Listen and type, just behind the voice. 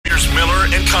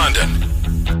Condon.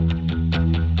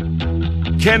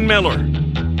 Ken Miller.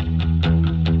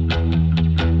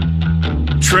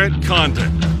 Trent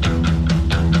Condon.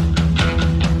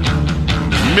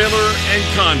 Miller and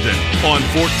Condon on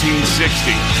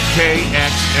 1460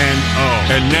 KXNO.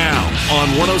 And now on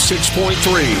 106.3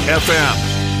 FM.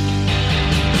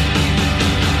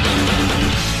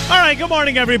 All right, good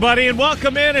morning, everybody, and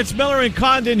welcome in. It's Miller and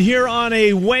Condon here on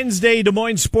a Wednesday, Des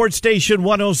Moines Sports Station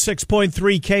 106.3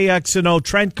 KXNO.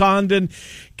 Trent Condon,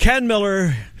 Ken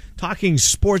Miller, talking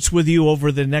sports with you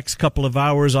over the next couple of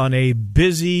hours on a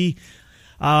busy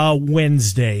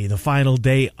Wednesday, the final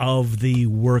day of the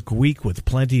work week, with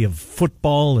plenty of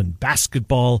football and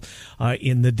basketball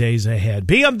in the days ahead.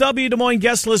 BMW Des Moines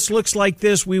guest list looks like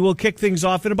this. We will kick things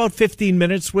off in about 15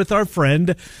 minutes with our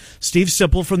friend Steve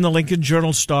Sipple from the Lincoln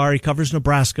Journal-Star. He covers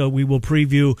Nebraska. We will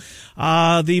preview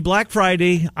the Black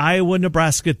Friday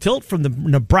Iowa-Nebraska tilt from the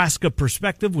Nebraska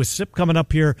perspective, with Sip coming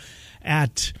up here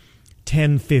at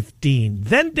 10:15.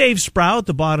 Then Dave Sproul at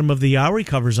the bottom of the hour. He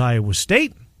covers Iowa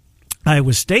State.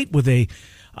 Iowa State with a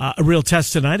real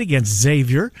test tonight against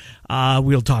Xavier.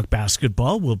 We'll talk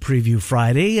basketball. We'll preview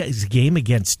Friday's game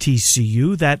against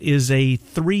TCU. That is a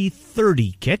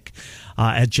 3:30 kick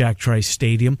at Jack Trice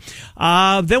Stadium.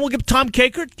 Then we'll give Tom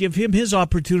Kakert, give him his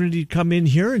opportunity to come in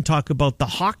here and talk about the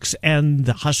Hawks and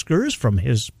the Huskers from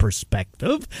his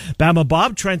perspective. Bama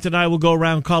Bob, Trent, and I will go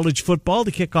around college football to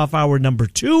kick off hour number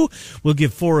 2. We'll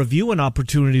give 4 of you an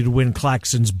opportunity to win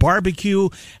Claxon's Barbecue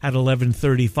at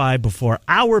 11:35 before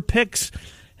our picks.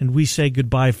 And we say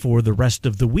goodbye for the rest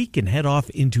of the week and head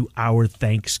off into our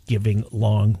Thanksgiving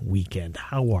long weekend.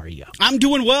 How are you? I'm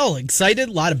doing well. Excited.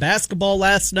 A lot of basketball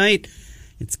last night.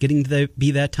 It's getting to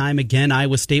be that time again.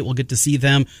 Iowa State, will get to see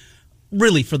them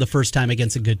really for the first time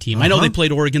against a good team. I know they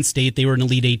played Oregon State. They were an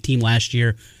Elite 8 team last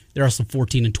year. They're also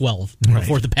 14-12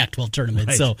 before the Pac-12 tournament.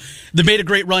 Right. So they made a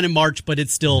great run in March, but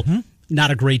it's still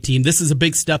not a great team. This is a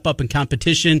big step up in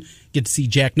competition. Get to see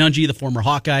Jack Nungy, the former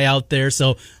Hawkeye, out there.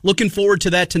 So looking forward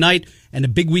to that tonight. And a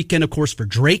big weekend, of course, for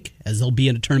Drake, as they'll be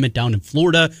in a tournament down in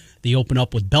Florida. They open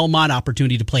up with Belmont,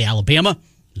 opportunity to play Alabama,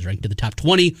 who's ranked in the top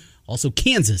 20. Also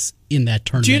Kansas in that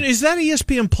tournament. Is that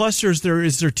ESPN Plus, or is there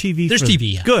TV? There's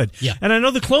TV, yeah. Good. Yeah. And I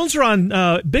know the Clones are on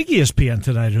big ESPN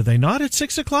tonight, are they not, at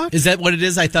 6 o'clock? Is that what it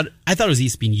is? I thought it was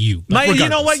ESPNU. You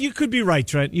know what? You could be right,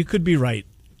 Trent. You could be right.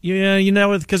 Yeah, you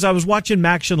know, because I was watching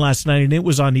Maction last night, and it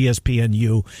was on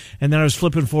ESPNU, and then I was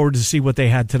flipping forward to see what they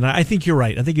had tonight. I think you're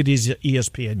right. I think it is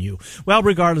ESPNU. Well,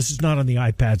 regardless, it's not on the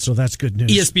iPad, so that's good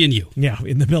news. ESPNU. Yeah,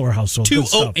 in the Miller household.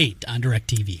 208 on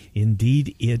DirecTV.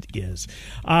 Indeed it is.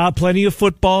 Plenty of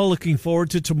football. Looking forward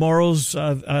to tomorrow's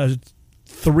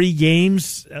 3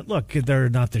 games. Look, they're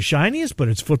not the shiniest, but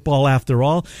it's football after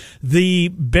all. The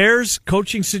Bears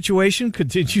coaching situation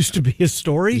continues to be a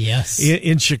story. Yes.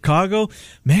 In Chicago.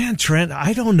 Man, Trent,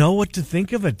 I don't know what to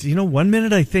think of it. You know, one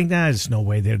minute I think, there's no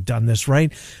way they've done this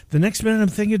right. The next minute I'm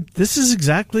thinking, this is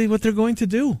exactly what they're going to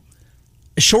do.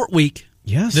 A short week.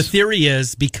 Yes. The theory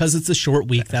is, because it's a short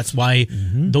week, that's why,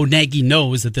 though Nagy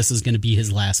knows that this is going to be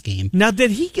his last game. Now, did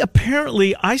he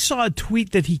apparently, I saw a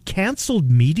tweet that he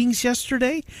canceled meetings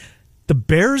yesterday. The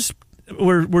Bears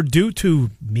were due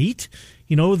to meet,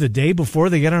 the day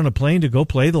before they get on a plane to go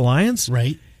play the Lions.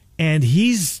 Right. And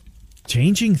he's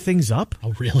changing things up.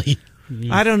 Oh, really?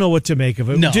 I don't know what to make of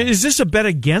it. No. Is this a bet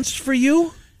against for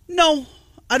you? No.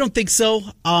 I don't think so.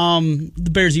 The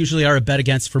Bears usually are a bet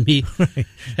against for me,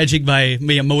 hedging my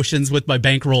emotions with my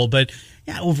bankroll. But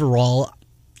yeah, overall,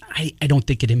 I don't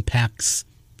think it impacts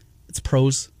its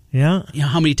pros. Yeah.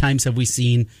 How many times have we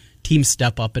seen teams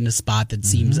step up in a spot that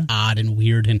seems odd and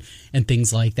weird and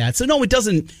things like that? So no, it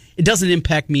doesn't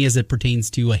impact me as it pertains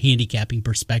to a handicapping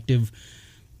perspective.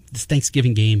 This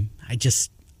Thanksgiving game, I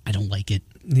don't like it.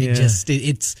 Yeah.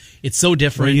 It's so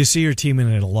different. Well, you see your team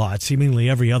in it a lot, seemingly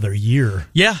every other year.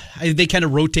 Yeah, they kind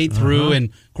of rotate through, and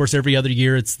of course every other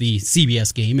year it's the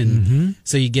CBS game, and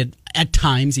so at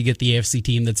times you get the AFC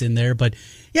team that's in there. But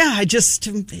yeah,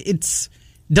 it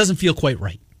doesn't feel quite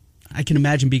right. I can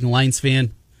imagine being a Lions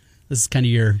fan. This is kind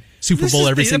of your Super Bowl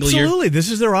every single year. Absolutely, this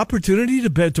is their opportunity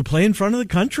to play in front of the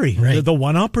country. Right. The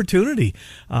one opportunity.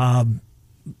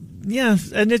 Yeah,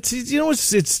 and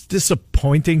it's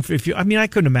disappointing. I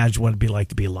couldn't imagine what it'd be like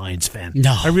to be a Lions fan.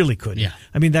 No, I really couldn't. Yeah.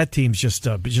 I mean, that team's just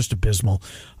abysmal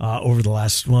over the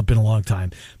last. Well, it's been a long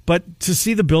time. But to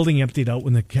see the building emptied out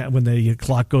when the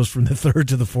clock goes from the third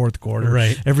to the fourth quarter,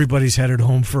 right? Everybody's headed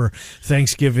home for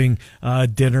Thanksgiving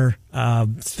dinner.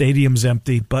 Stadium's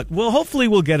empty, but hopefully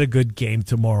we'll get a good game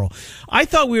tomorrow. I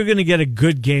thought we were going to get a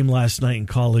good game last night in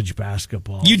college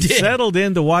basketball. You did. Settled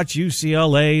in to watch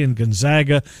UCLA and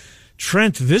Gonzaga.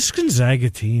 Trent, this Gonzaga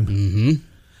team.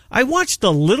 I watched a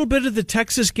little bit of the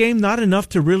Texas game, not enough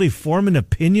to really form an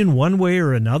opinion one way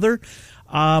or another.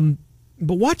 But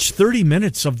watch 30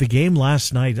 minutes of the game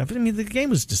last night. I mean, the game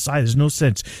was decided. There's no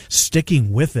sense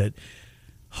sticking with it.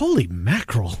 Holy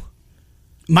mackerel.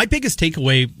 My biggest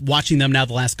takeaway watching them now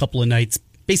the last couple of nights,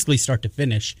 basically start to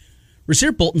finish,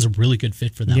 Rasir Bolton's a really good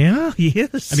fit for them. Yeah, he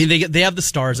is. I mean, they have the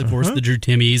stars, of course, the Drew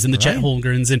Timmies and the Chet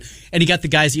Holmgrens, and you got the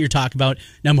guys that you're talking about.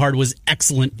 Nembhard was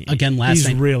excellent again last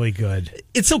night. He's really good.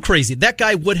 It's so crazy. That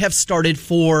guy would have started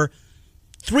for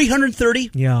 330,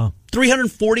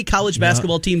 340 college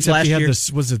basketball teams last year.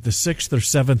 Was it the 6th or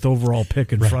 7th overall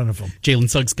pick in front of him? Jalen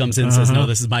Suggs comes in and says, no,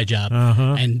 this is my job,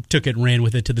 and took it and ran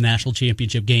with it to the national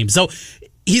championship game. So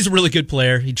he's a really good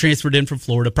player. He transferred in from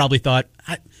Florida, probably thought,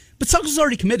 but Suggs was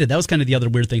already committed. That was kind of the other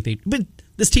weird thing. But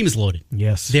this team is loaded.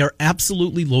 Yes. They are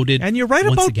absolutely loaded. And you're right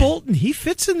about Bolton. He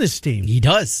fits in this team. He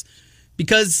does.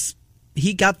 Because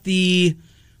he got the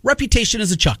reputation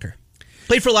as a chucker.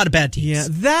 Played for a lot of bad teams. Yeah,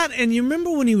 that, and you remember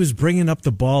when he was bringing up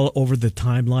the ball over the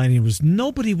timeline,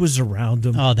 nobody was around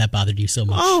him. Oh, that bothered you so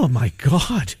much. Oh, my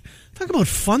God. Talk about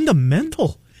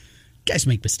fundamental. Guys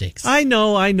make mistakes. I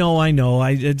know. I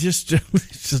just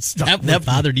that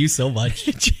bothered you so much.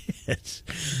 I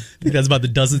think that's about the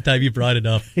dozenth time you brought it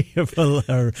up.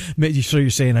 So you're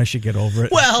saying I should get over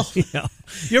it? Well, yeah,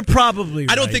 you're probably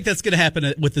right. I don't think that's going to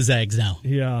happen with the Zags now.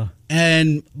 Yeah.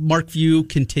 And Mark Few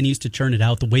continues to churn it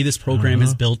out the way this program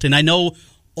is built. And I know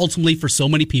ultimately for so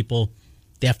many people,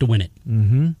 they have to win it.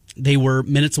 Mm-hmm. They were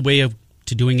minutes away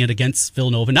to doing it against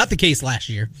Villanova. Not the case last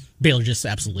year. Baylor just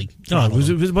absolutely. No, it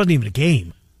wasn't even a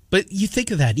game. But you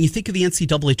think of that. You think of the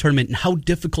NCAA tournament and how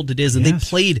difficult it is. And they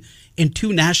played in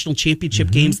 2 national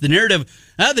championship games. The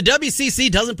narrative, the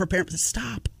WCC doesn't prepare.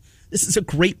 Stop. This is a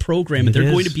great program, and they're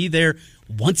going to be there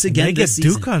once again this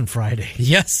season. They get Duke on Friday.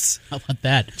 Yes. How about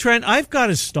that? Trent, I've got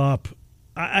to stop.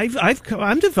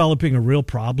 I'm developing a real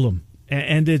problem.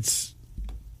 And it's,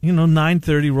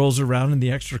 9:30 rolls around and the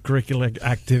extracurricular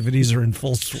activities are in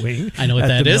full swing. I know what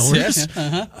that is. Yes.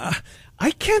 I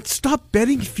can't stop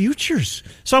betting futures.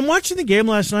 So I'm watching the game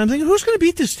last night. I'm thinking, who's going to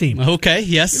beat this team? Okay,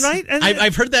 yes. Right? And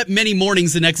I've heard that many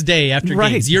mornings the next day after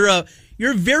games.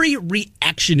 You're very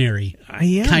reactionary. I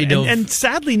am. Kind of. And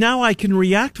sadly, now I can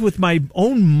react with my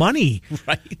own money.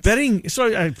 Right. Betting.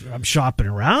 So I'm shopping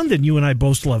around, and you and I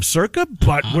both love Circa,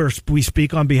 but we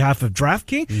speak on behalf of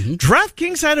DraftKings. Mm-hmm.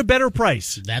 DraftKings had a better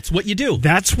price. That's what you do.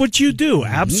 That's what you do.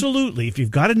 Absolutely. If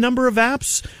you've got a number of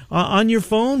apps on your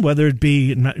phone, whether it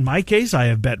be, in my case, I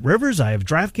have BetRivers, I have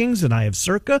DraftKings, and I have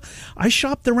Circa, I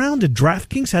shopped around, and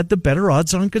DraftKings had the better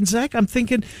odds on Gonzaga. I'm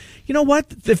thinking, you know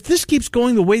what? If this keeps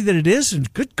going the way that it is,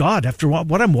 and good God, after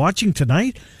what I'm watching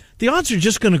tonight, the odds are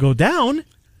just going to go down.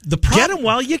 Get them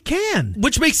while you can.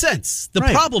 Which makes sense. The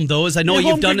problem, though, is I know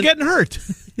you've done getting hurt.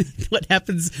 What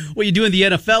happens when you do in the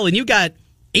NFL, and you got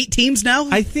 8 teams now?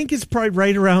 I think it's probably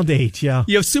right around 8, yeah.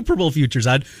 You have Super Bowl futures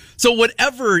on. So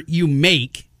whatever you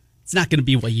make, it's not going to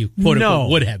be what you, quote-unquote,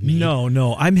 would have made.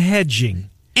 No. I'm hedging.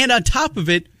 And on top of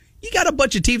it, you got a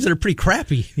bunch of teams that are pretty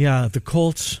crappy. Yeah, the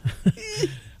Colts.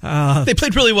 They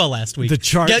played really well last week. The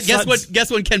Chargers.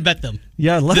 Guess what Ken bet them?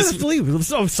 Yeah, let's believe.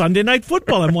 So Sunday Night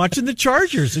Football. I'm watching the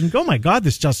Chargers, and oh my God,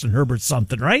 this Justin Herbert's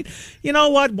something, right? You know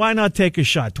what? Why not take a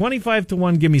shot?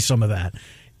 25-1. Give me some of that.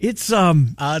 It's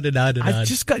odd and odd. I've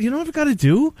just got. You know what I've got to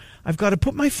do? I've got to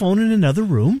put my phone in another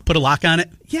room. Put a lock on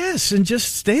it. Yes, and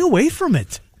just stay away from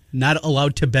it. Not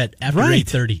allowed to bet after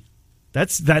 8:30.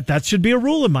 That should be a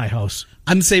rule in my house.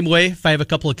 I'm the same way. If I have a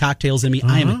couple of cocktails in me,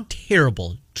 I am a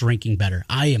terrible drinking better.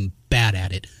 I am bad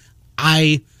at it.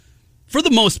 I, for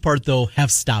the most part, though,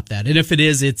 have stopped that. And if it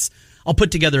is, I'll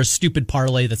put together a stupid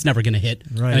parlay that's never going to hit,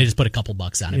 and I just put a couple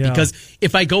bucks on it. Yeah. Because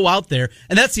if I go out there,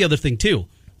 and that's the other thing, too,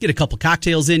 get a couple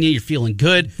cocktails in you, you're feeling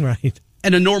good. Right.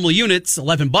 And a normal unit's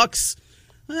 $11.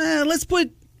 Let's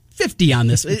put 50 on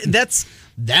this.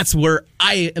 That's where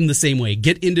I am the same way.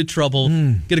 Get into trouble,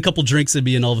 get a couple drinks in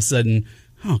me, and all of a sudden,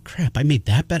 oh, crap, I made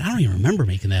that bet? I don't even remember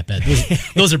making that bet.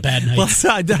 Those are bad nights.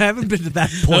 Well, I haven't been to that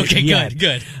point Okay, yet.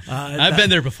 good. I've been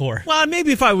there before. Well,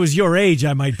 maybe if I was your age,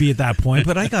 I might be at that point,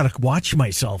 but I got to watch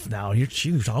myself now.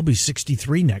 Shoot, I'll be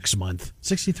 63 next month.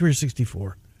 63 or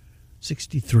 64?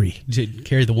 63. Did you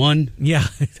carry the one? Yeah,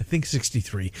 I think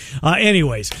 63.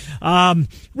 Anyways,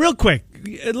 real quick,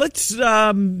 let's.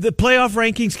 The playoff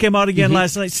rankings came out again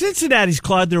last night. Cincinnati's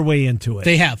clawed their way into it.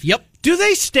 They have, yep. Do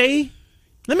they stay?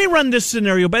 Let me run this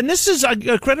scenario, and this is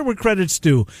credit where credit's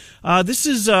due. This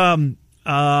is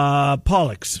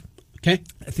Pollux. Okay.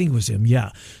 I think it was him,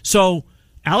 yeah. So,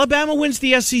 Alabama wins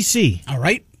the SEC. All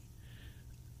right.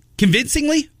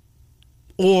 Convincingly?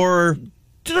 Or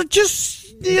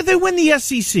just, they win the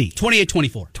SEC.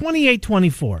 28-24.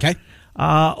 28-24. Okay.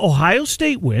 Ohio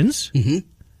State wins.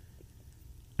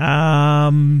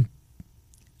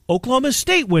 Oklahoma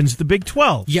State wins the Big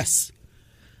 12. Yes.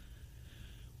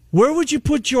 Where would you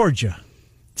put Georgia?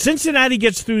 Cincinnati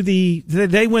gets through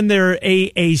they win their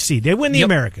AAC. They win the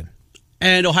American.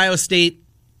 And Ohio State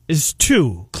is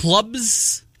 2.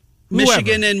 Clubs, Whoever.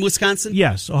 Michigan and Wisconsin.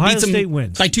 Yes, Ohio State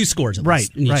wins. By 2 scores at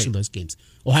least in each of those games.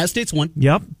 Ohio State's 1.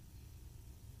 Yep.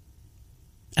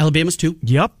 Alabama's 2.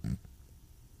 Yep.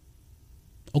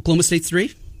 Oklahoma State's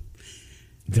 3.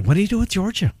 Then what do you do with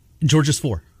Georgia? Georgia's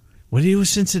 4. What do you do with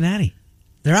Cincinnati?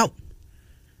 They're out.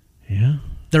 Yeah.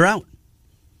 They're out.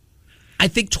 I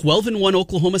think 12-1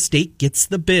 Oklahoma State gets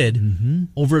the bid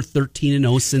over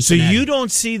 13-0 Cincinnati. So you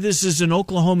don't see this as an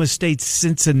Oklahoma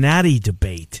State-Cincinnati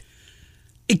debate?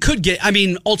 It could get,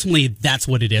 ultimately that's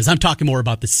what it is. I'm talking more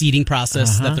about the seeding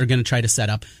process that they're going to try to set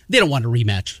up. They don't want a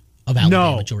rematch of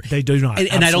Alabama, Georgia. They do not.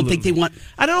 And I don't think they want.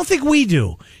 I don't think we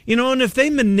do. And if they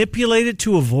manipulate it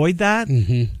to avoid that,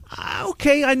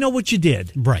 okay, I know what you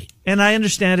did. Right. And I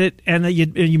understand it, and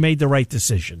you made the right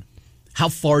decision. How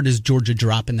far does Georgia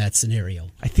drop in that scenario?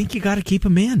 I think you got to keep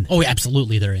them in. Oh,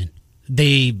 absolutely, they're in.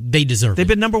 They deserve it. They've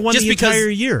been number one the entire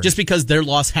year. Just because their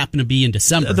loss happened to be in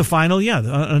December. The final,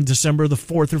 on December the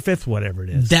 4th or 5th, whatever it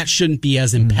is. That shouldn't be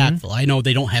as impactful. I know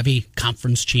they don't have a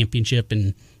conference championship,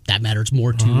 and that matters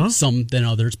more to some than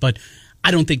others, but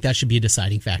I don't think that should be a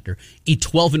deciding factor. A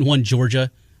 12-1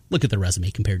 Georgia, look at their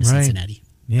resume compared to Cincinnati.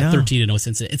 Yeah. A 13-0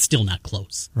 Cincinnati. It's still not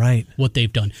close. Right. What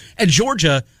they've done. And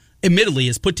Georgia, admittedly,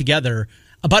 has put together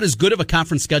about as good of a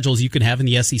conference schedule as you can have in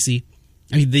the SEC.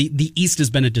 The East has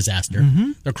been a disaster.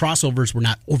 Their crossovers were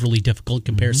not overly difficult in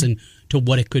comparison to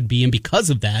what it could be. And because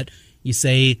of that, you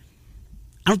say,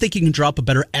 I don't think you can drop a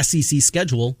better SEC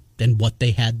schedule than what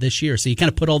they had this year. So you kind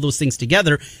of put all those things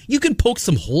together. You can poke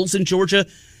some holes in Georgia.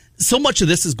 So much of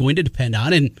this is going to depend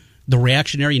on, and the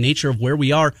reactionary nature of where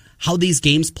we are, how these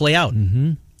games play out.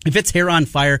 If it's hair on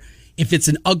fire, if it's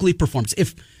an ugly performance,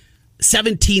 if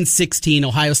 17-16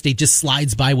 Ohio State just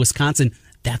slides by Wisconsin,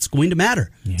 that's going to matter.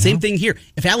 Yeah. Same thing here.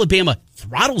 If Alabama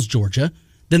throttles Georgia,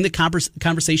 then the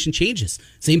conversation changes.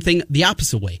 Same thing the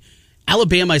opposite way.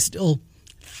 Alabama, I still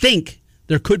think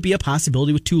there could be a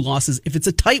possibility with 2 losses. If it's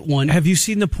a tight one. Have you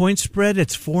seen the point spread?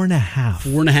 It's 4.5.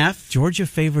 4.5? Georgia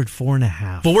favored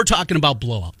 4.5. But we're talking about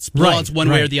blowouts. Blowouts one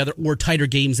way or the other, or tighter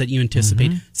games that you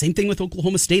anticipate. Same thing with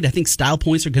Oklahoma State. I think style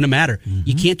points are going to matter.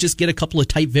 You can't just get a couple of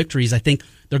tight victories. I think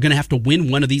they're going to have to win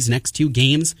one of these next 2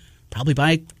 games, probably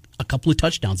by a couple of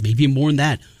touchdowns, maybe more than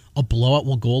that. A blowout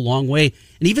will go a long way.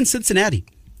 And even Cincinnati,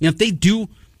 if they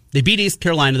beat East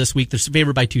Carolina this week, they're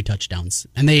favored by 2 touchdowns.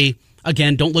 And they,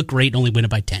 again, don't look great, only win it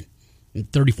by 10,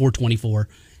 34-24.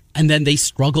 And then they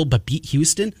struggle but beat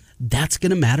Houston. That's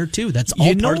going to matter too. That's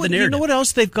all part of the narrative. You know what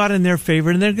else they've got in their favor,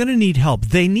 and they're going to need help.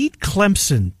 They need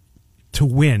Clemson to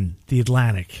win the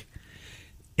Atlantic.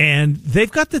 And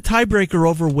they've got the tiebreaker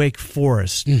over Wake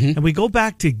Forest. And we go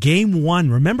back to game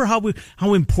 1. Remember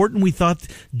how important we thought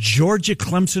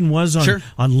Georgia-Clemson was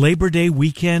on Labor Day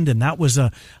weekend, and that was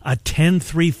a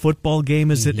 10-3 football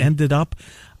game as it ended up.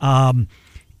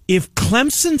 If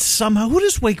Clemson somehow, who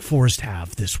does Wake Forest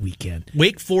have this weekend?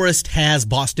 Wake Forest has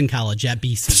Boston College at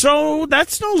BC. So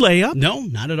that's no layup. No,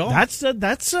 not at all. That's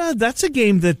a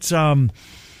game that.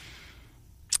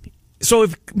 So,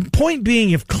 point being,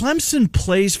 if Clemson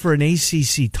plays for an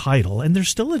ACC title, and there's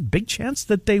still a big chance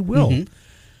that they will,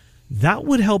 that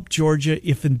would help Georgia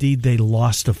if indeed they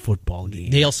lost a football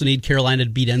game. They also need Carolina to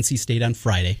beat NC State on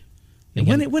Friday.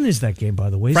 When is that game,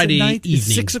 by the way? Friday night?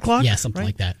 evening. 6 o'clock? Yeah, something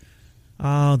like that.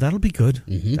 That'll be good.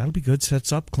 That'll be good.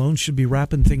 Sets up. Clones should be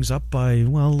wrapping things up by, a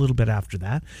little bit after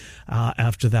that.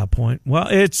 After that point. Well,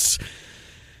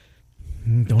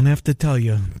 don't have to tell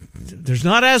you, there's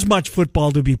not as much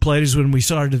football to be played as when we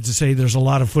started to say there's a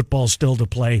lot of football still to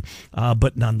play,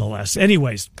 but nonetheless.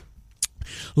 Anyways,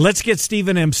 let's get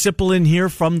Stephen M. Sipple in here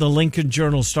from the Lincoln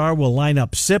Journal-Star. We'll line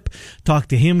up Sip, talk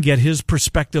to him, get his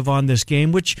perspective on this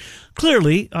game, which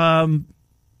clearly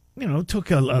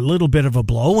took a little bit of a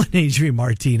blow when Adrian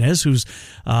Martinez, who's,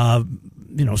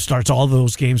 starts all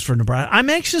those games for Nebraska. I'm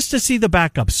anxious to see the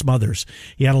backup, Smothers.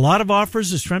 He had a lot of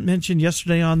offers, as Trent mentioned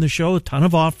yesterday on the show, a ton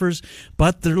of offers.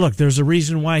 But there's a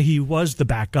reason why he was the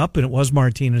backup, and it was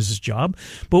Martinez's job.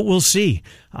 But we'll see.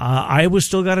 Iowa's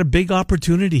still got a big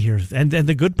opportunity here. And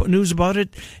the good news about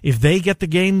it, if they get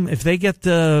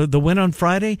the win on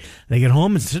Friday, they get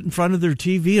home and sit in front of their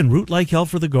TV and root like hell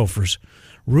for the Gophers.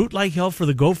 Root like hell for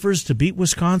the Gophers to beat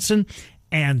Wisconsin,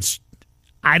 and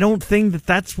I don't think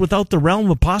that's without the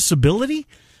realm of possibility.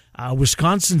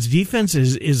 Wisconsin's defense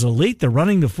is elite. They're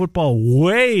running the football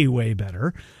way, way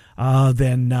better.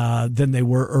 than they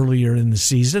were earlier in the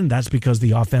season. That's because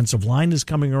the offensive line is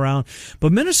coming around.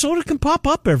 But Minnesota can pop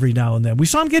up every now and then. We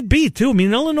saw them get beat, too. I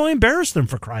mean, Illinois embarrassed them,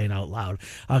 for crying out loud,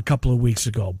 a couple of weeks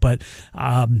ago. But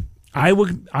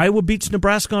Iowa beats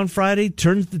Nebraska on Friday,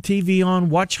 turns the TV on,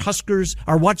 watch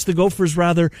the Gophers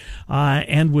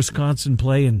and Wisconsin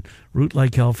play, and root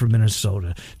like hell for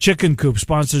Minnesota. Chicken Coop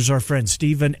sponsors our friend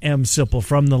Stephen M. Sipple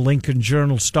from the Lincoln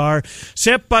Journal-Star.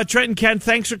 Sip, Trent and Ken,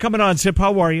 thanks for coming on. Sip,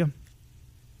 how are you?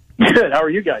 Good. How are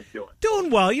you guys doing?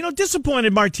 Doing well.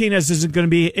 Disappointed Martinez isn't going to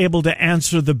be able to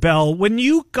answer the bell. When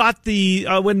you got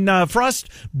when Frost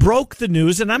broke the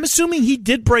news, and I'm assuming he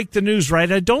did break the news,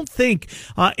 right? I don't think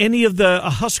any of the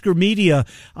Husker media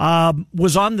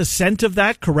was on the scent of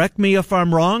that. Correct me if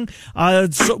I'm wrong.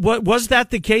 So was that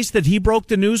the case that he broke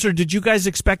the news, or did you guys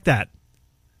expect that?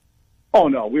 Oh,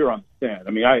 no, we were on the stand.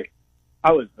 I mean, I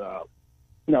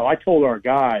told our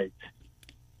guys,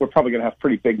 we're probably going to have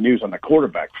pretty big news on the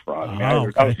quarterback front. I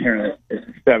was hearing it at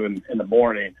 7 in the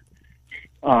morning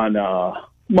on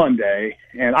Monday,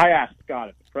 and I asked Scott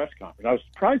at the press conference. I was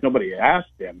surprised nobody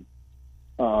asked him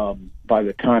by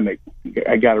the time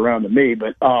I got around to me.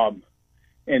 But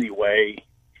anyway,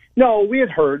 no, we had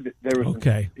heard that there was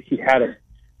he had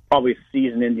probably a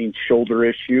season-ending shoulder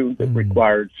issue that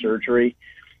required surgery.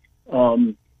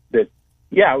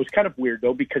 It was kind of weird,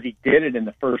 though, because he did it in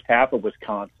the first half of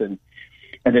Wisconsin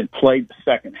and then played the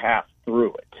second half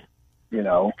through it.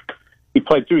 He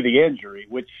played through the injury,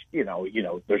 which,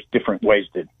 there's different ways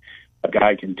that a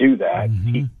guy can do that.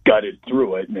 Mm-hmm. He gutted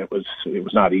through it, and it was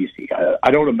not easy.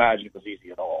 I don't imagine it was easy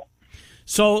at all.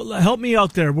 So help me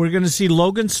out there. We're going to see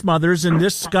Logan Smothers, and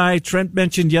this guy Trent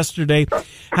mentioned yesterday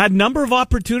had a number of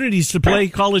opportunities to play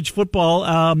college football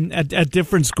at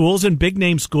different schools and big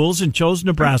name schools, and chose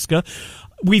Nebraska.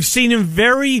 We've seen him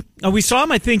we saw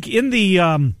him, I think, in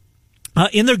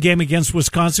their game against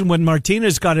Wisconsin when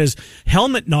Martinez got his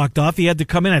helmet knocked off. He had to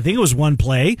come in. I think it was one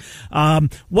play.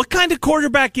 What kind of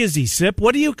quarterback is he, Sip?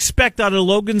 What do you expect out of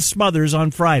Logan Smothers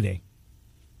on Friday?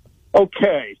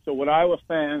 Okay, so what Iowa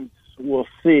fans will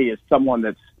see is someone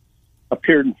that's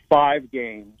appeared in 5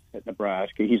 games at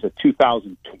Nebraska. He's a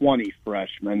 2020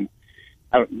 freshman.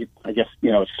 I guess,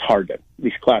 it's hard to,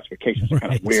 these classifications are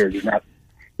kind of weird.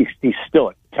 He's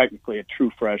still technically a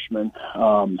true freshman.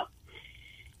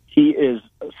 He is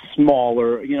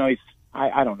smaller.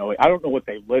 I don't know. I don't know what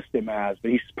they list him as,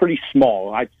 but he's pretty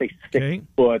small. I'd say 6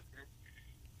 foot,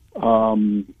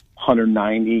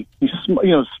 190. He's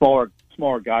smaller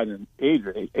guy than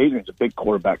Adrian. Adrian's a big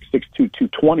quarterback, 6'2",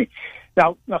 220.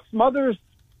 Now Smothers,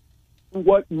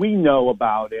 what we know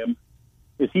about him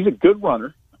is he's a good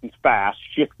runner. He's fast,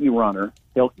 shifty runner.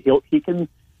 He can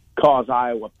cause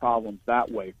Iowa problems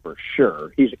that way for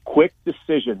sure. He's a quick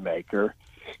decision maker.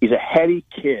 He's a heady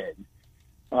kid.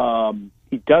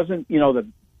 He doesn't,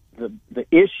 the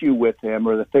issue with him,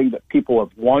 or the thing that people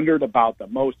have wondered about the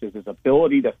most, is his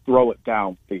ability to throw it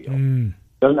downfield.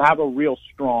 Doesn't have a real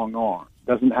strong arm.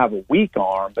 Doesn't have a weak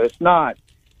arm, but it's not,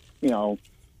 it'll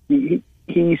be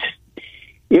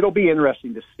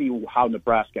interesting to see how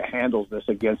Nebraska handles this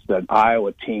against an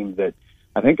Iowa team that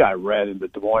I think I read in the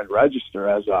Des Moines Register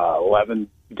has 11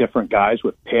 different guys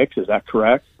with picks. Is that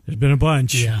correct? There's been a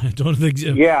bunch. Yeah. I don't think.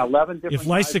 11 different. If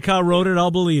Lysacau wrote it,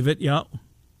 I'll believe it. Yeah.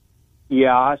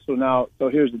 Yeah. So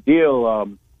here's the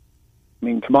deal.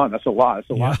 Come on, that's a lot. That's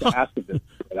a lot to ask of this.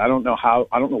 I don't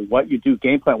know what you do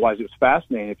game plan wise. It was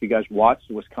fascinating. If you guys watched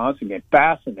the Wisconsin game,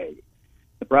 fascinating.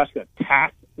 Nebraska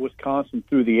attacked Wisconsin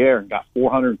through the air and got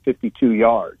 452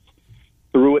 yards.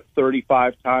 Threw it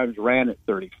 35 times, ran it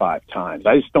 35 times.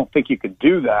 I just don't think you could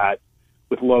do that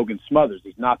with Logan Smothers.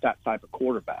 He's not that type of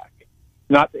quarterback.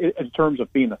 Not in terms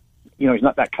of being he's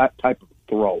not that type of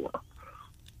thrower.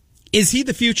 Is he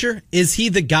the future? Is he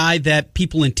the guy that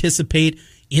people anticipate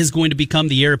is going to become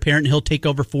the heir apparent and he'll take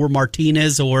over for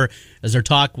Martinez? Or is there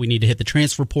talk we need to hit the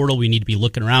transfer portal, we need to be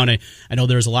looking around? I know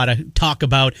there's a lot of talk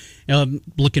about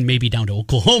looking maybe down to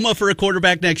Oklahoma for a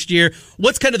quarterback next year.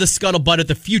 What's kind of the scuttlebutt at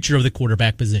the future of the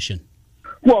quarterback position?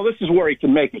 Well, this is where he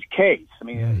can make his case.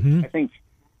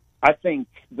 I think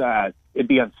that it'd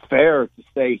be unfair to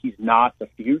say he's not the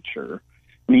future.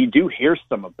 You do hear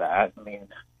some of that.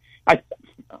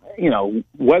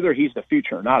 Whether he's the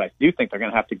future or not, I do think they're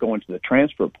going to have to go into the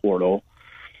transfer portal,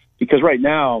 because right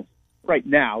now,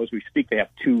 as we speak, they have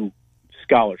 2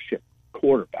 scholarship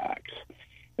quarterbacks,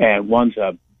 and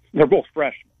they're both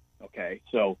freshmen. Okay,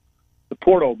 so the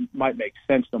portal might make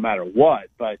sense no matter what.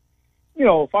 But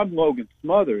if I'm Logan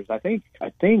Smothers, I think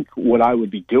what I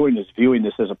would be doing is viewing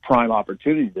this as a prime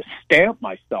opportunity to stamp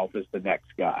myself as the next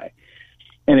guy.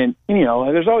 And then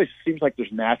there's always seems like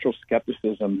there's natural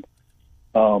skepticism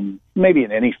maybe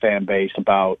in any fan base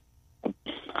about,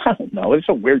 I don't know, it's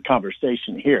a weird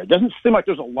conversation here. It doesn't seem like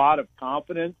there's a lot of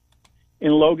confidence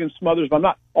in Logan Smothers, but I'm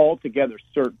not altogether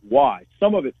certain why.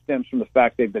 Some of it stems from the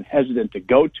fact they've been hesitant to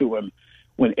go to him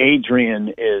when Adrian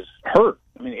is hurt.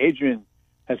 I mean, Adrian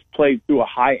has played through a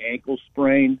high ankle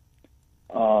sprain,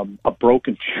 a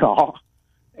broken jaw,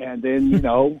 and then,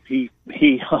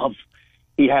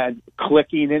 he had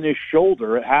clicking in his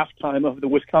shoulder at halftime of the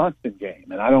Wisconsin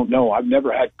game. And I don't know, I've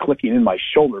never had clicking in my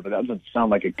shoulder, but that doesn't sound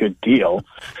like a good deal.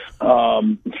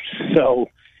 So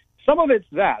some of it's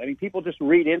that. I mean, people just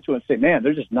read into it and say, man,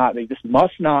 they just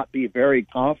must not be very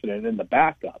confident in the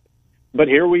backup. But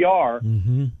here we are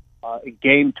in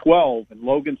game 12, and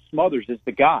Logan Smothers is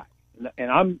the guy.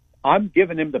 And I'm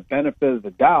giving him the benefit of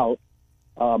the doubt,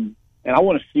 and I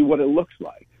want to see what it looks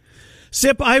like.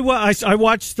 Sip, I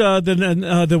watched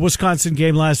the Wisconsin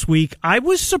game last week. I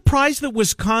was surprised that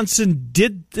Wisconsin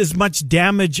did as much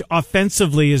damage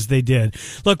offensively as they did.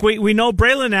 Look, we know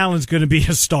Braylon Allen's going to be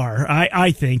a star,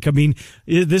 I think. I mean,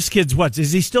 this kid's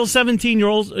is he still 17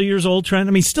 years old, Trent?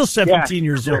 I mean, still 17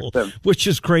 years old, which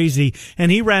is crazy.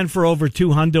 And he ran for over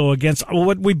 200 against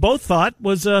what we both thought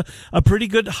was a pretty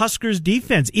good Huskers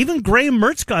defense. Even Graham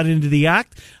Mertz got into the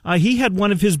act. He had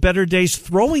one of his better days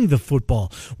throwing the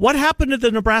football. What happened to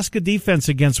the Nebraska defense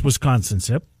against Wisconsin,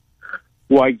 Sip?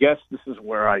 Well, I guess this is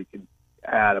where I could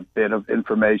add a bit of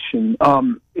information. I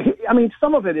mean,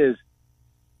 some of it is,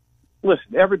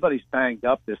 listen, everybody's banged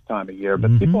up this time of year,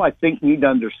 but people, I think, need to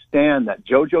understand that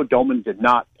JoJo Domann did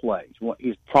not play.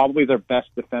 He's probably their best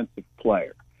defensive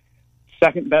player.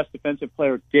 Second best defensive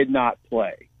player did not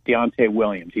play. Deontay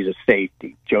Williams, he's a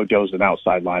safety. JoJo's an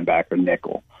outside linebacker,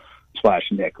 nickel.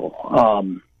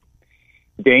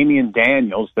 Damian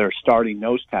Daniels, their starting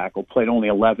nose tackle, played only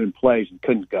 11 plays and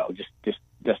couldn't go.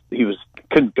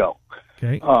 Couldn't go.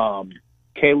 Okay.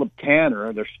 Caleb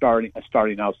Tanner, their starting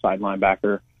outside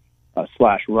linebacker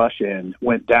 / rush end,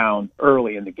 went down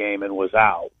early in the game and was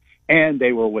out. And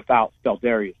they were without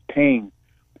Feldarius Payne,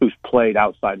 who's played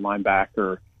outside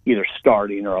linebacker either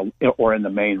starting or in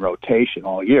the main rotation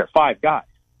all year. 5 guys.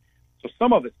 So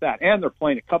some of it's that, and they're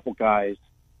playing a couple guys.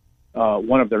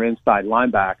 One of their inside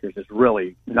linebackers is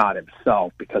really not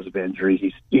himself because of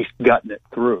injuries. He's gutting it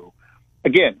through.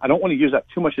 Again, I don't want to use that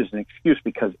too much as an excuse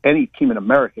because any team in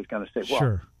America is going to say, "Well,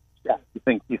 sure. Yeah,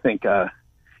 you think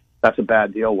that's a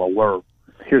bad deal? Well,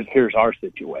 here's our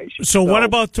situation." So what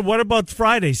about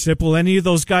Friday, Sip? Will any of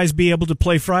those guys be able to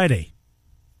play Friday?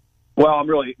 Well,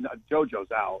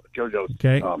 JoJo's out. JoJo's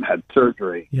had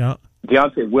surgery. Yeah.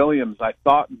 Deontay Williams, I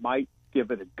thought might give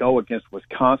it a go against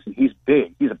Wisconsin. He's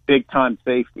big. He's a big-time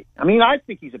safety. I mean, I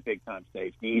think he's a big-time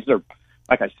safety.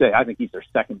 Like I say, I think he's their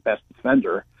second-best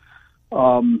defender.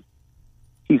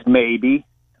 He's maybe.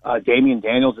 Damian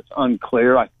Daniels, it's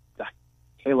unclear.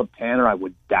 Caleb Tanner, I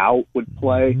would doubt would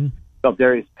play.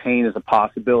 Darius Payne is a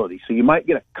possibility. So you might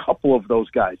get a couple of those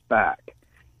guys back.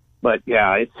 But,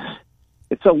 yeah,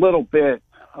 it's a little bit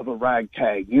of a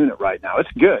ragtag unit right now.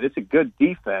 It's good. It's a good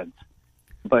defense.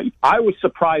 But I was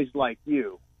surprised, like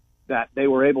you, that they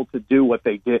were able to do what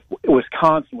they did.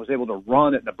 Wisconsin was able to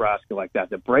run at Nebraska like that.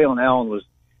 That Braylon Allen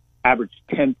averaged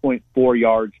 10.4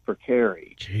 yards per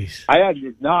carry. Jeez. I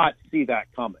did not see that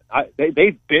coming.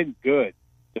 They've been good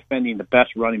defending the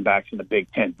best running backs in the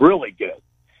Big Ten. Really good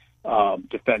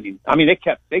defending. I mean,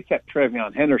 they kept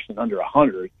Trevion Henderson under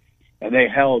 100, and they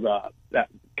held that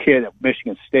kid at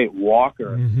Michigan State,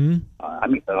 Walker.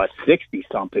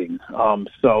 60-something.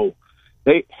 So.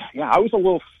 I was a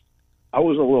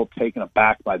little taken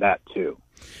aback by that too.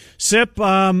 Sip,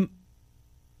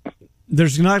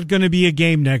 there's not going to be a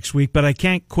game next week, but I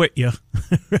can't quit you.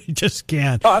 I just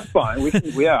can't. Oh, that's fine.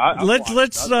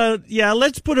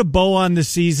 Let's put a bow on the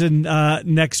season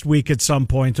next week at some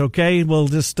point. Okay, we'll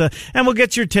just and we'll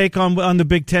get your take on the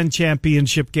Big Ten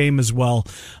championship game as well.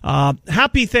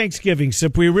 Happy Thanksgiving,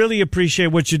 Sip. We really appreciate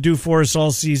what you do for us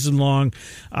all season long.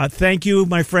 Thank you,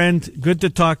 my friend. Good to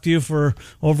talk to you for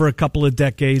over a couple of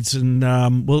decades,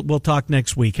 and we'll talk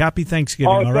next week. Happy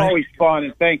Thanksgiving. It's all right? Always fun,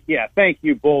 and thank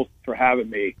you both for having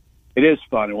me. It is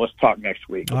fun, and let's talk next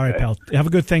week. All right, pal. Have a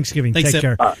good Thanksgiving. Thanks, Take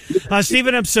care.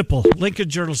 Stephen M. Sipple, Lincoln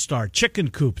Journal-Star, Chicken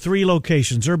Coop, 3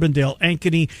 locations, Urbandale,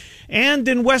 Ankeny, and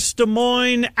in West Des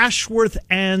Moines, Ashworth,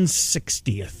 and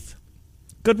 60th.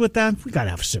 Good with that? We got to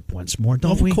have a sip once more,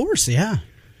 don't we? Of course, yeah.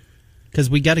 Because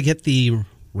we got to get the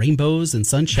rainbows and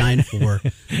sunshine for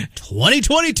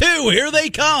 2022. Here they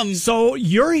come. So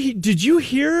did you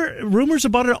hear rumors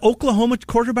about an Oklahoma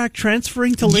quarterback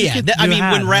transferring to Lincoln?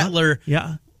 Yeah, when Rattler...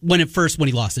 Yeah. When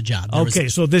he lost the job.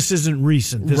 So this isn't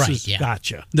recent.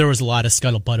 Gotcha. There was a lot of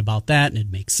scuttlebutt about that, and it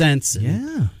makes sense.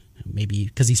 And maybe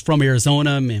because he's from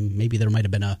Arizona, and maybe there might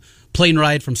have been a plane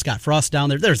ride from Scott Frost down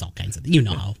there. There's all kinds of,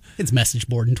 how it's message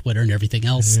board and Twitter and everything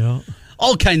else. Yeah.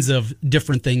 All kinds of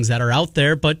different things that are out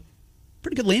there, but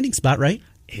pretty good landing spot, right?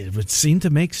 It would seem to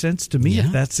make sense to me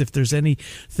if there's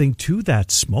anything to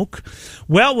that smoke.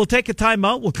 Well, we'll take a time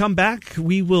out. We'll come back.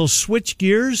 We will switch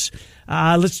gears.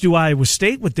 Let's do Iowa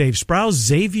State with Dave Sprouse.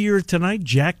 Xavier tonight,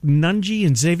 Jack Nunge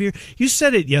and Xavier. You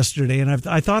said it yesterday, and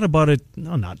I thought about it,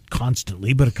 not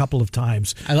constantly, but a couple of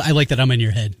times. I like that I'm in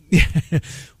your head.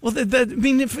 Well,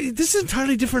 this is an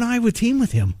entirely different Iowa team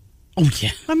with him. Oh,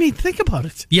 yeah. I mean, think about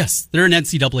it. Yes, they're an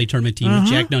NCAA tournament team.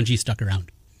 Jack Nunge stuck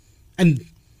around. And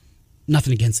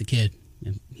nothing against the kid.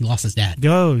 He lost his dad.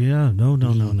 Oh, yeah. No.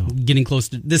 Getting close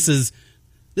to... This is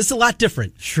a lot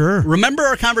different. Sure. Remember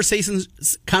our conversations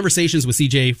with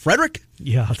CJ Frederick?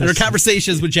 Yeah. And our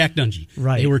conversations with Jack Nunge.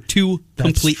 Right. They were two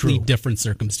completely different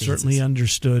circumstances. Certainly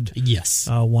understood. Yes.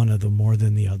 One of them more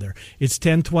than the other. It's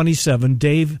 10:27.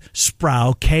 Dave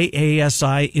Sprouse,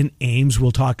 KASI in Ames. We'll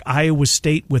talk Iowa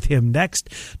State with him next.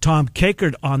 Tom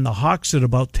Kakert on the Hawks at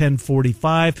about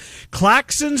 10:45.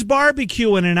 Claxon's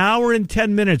Barbecue in an hour and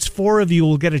 10 minutes. 4 of you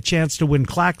will get a chance to win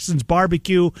Claxon's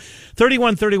Barbecue.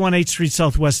 3131 8th Street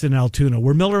Southwest in Altoona.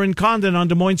 We're Miller and Condon on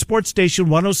Des Moines Sports Station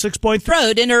 106.3.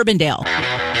 Road in Urbandale. Now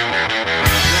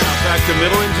back to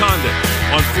Miller and Condon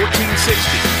on 1460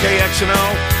 KXNO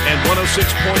and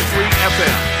 106.3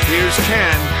 FM. Here's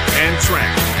Ken and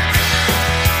Trent.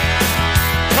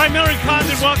 Hi, Miller and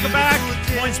Condon. Welcome back.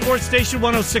 Des Moines Sports Station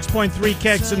 106.3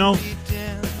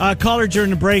 KXNO. Caller during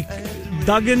the break,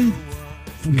 Duggan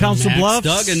from Council Bluffs.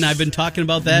 Duggan. I've been talking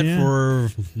about that for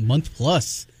a month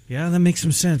plus. Yeah, that makes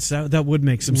some sense. That would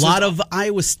make some sense. A lot of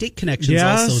Iowa State connections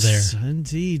also there. Yes,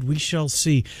 indeed. We shall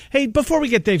see. Hey, before we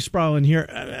get Dave Sprouse in here,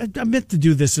 I meant to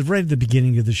do this right at the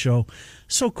beginning of the show.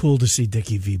 So cool to see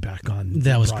Dickie V back on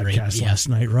that was broadcast great. last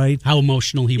night, right? How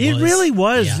emotional he was. It really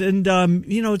was. Yeah. And,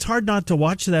 it's hard not to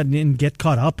watch that and get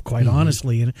caught up, quite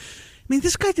honestly. And I mean,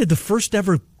 this guy did the first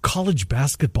ever college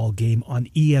basketball game on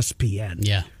ESPN.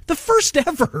 Yeah. The first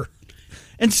ever.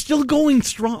 And still going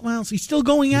strong. Well, he's still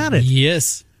going at it.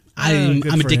 Yes. I'm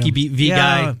a Dickie V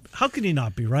guy. How can he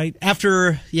not be, right?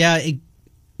 After,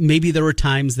 maybe there were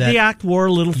times that... The act wore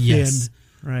a little thin. Yes.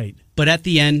 Right. But at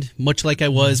the end, much like I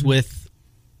was with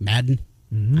Madden,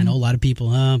 I know a lot of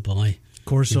people, oh boy.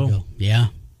 Corso. Yeah.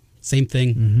 Same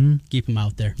thing. Keep him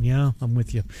out there. Yeah, I'm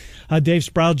with you. Dave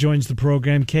Sprouse joins the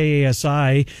program,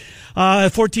 KASI,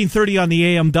 1430 on the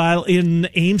AM dial in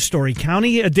Ames, Story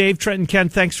County. Dave, Trent, and Ken,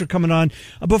 thanks for coming on.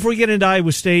 Before we get into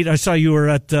Iowa State, I saw you were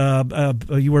at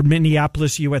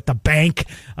Minneapolis. You were at the bank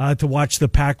to watch the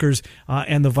Packers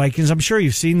and the Vikings. I'm sure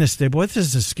you've seen this today. Boy, this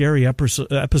is a scary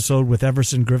episode with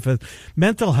Everson Griffith.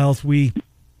 Mental health,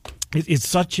 it's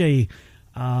such an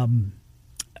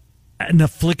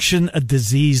affliction, a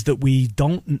disease that we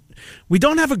don't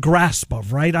have a grasp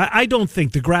of, right? I don't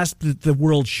think the grasp that the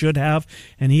world should have.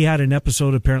 And he had an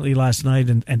episode apparently last night,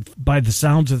 and by the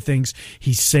sounds of things,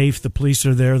 he's safe. The police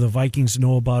are there. The Vikings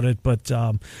know about it, but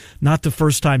not the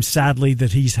first time, sadly,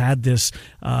 that he's had this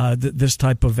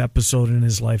type of episode in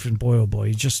his life. And boy, oh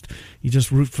boy, you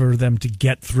just root for them to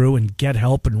get through and get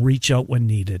help and reach out when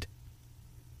needed.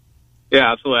 Yeah,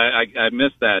 absolutely. I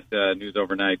missed that news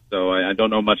overnight, so I don't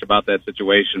know much about that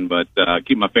situation, but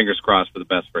keep my fingers crossed for the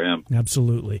best for him.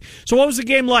 Absolutely. So what was the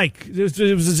game like? It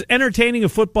was as entertaining a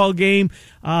football game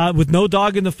with no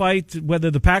dog in the fight.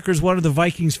 Whether the Packers won or the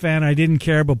Vikings fan, I didn't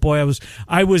care, but boy,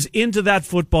 I was into that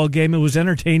football game. It was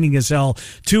entertaining as hell.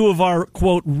 2 of our,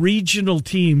 quote, regional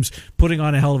teams putting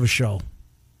on a hell of a show.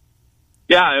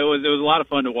 Yeah, it was a lot of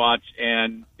fun to watch,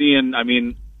 and seeing,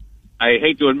 I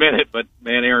hate to admit it, but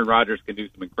man, Aaron Rodgers can do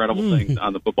some incredible things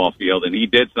on the football field, and he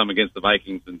did some against the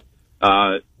Vikings. And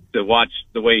to watch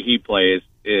the way he plays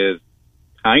is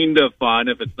kind of fun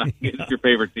if it's not against your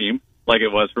favorite team, like it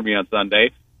was for me on Sunday.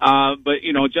 But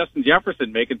Justin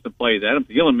Jefferson making some plays, Adam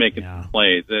Thielen making some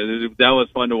plays. That was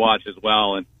fun to watch as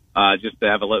well, and just to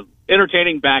have a little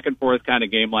entertaining back and forth kind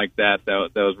of game like that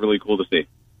was really cool to see.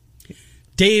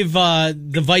 Dave,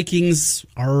 the Vikings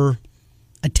are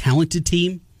a talented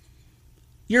team.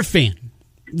 You're a fan.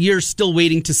 You're still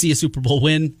waiting to see a Super Bowl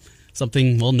win,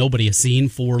 something, nobody has seen,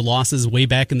 4 losses way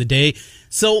back in the day.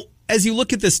 So as you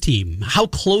look at this team, how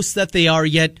close that they are,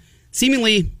 yet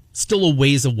seemingly still a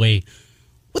ways away,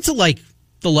 what's it like,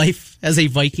 the life as a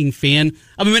Viking fan?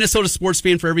 I'm a Minnesota sports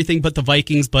fan for everything but the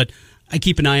Vikings, but I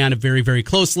keep an eye on it very, very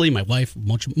closely. My wife,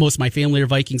 most of my family are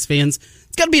Vikings fans.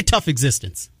 It's got to be a tough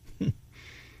existence.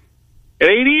 It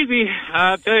ain't easy,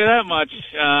 I'll tell you that much.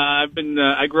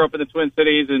 I grew up in the Twin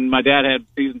Cities, and my dad had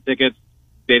season tickets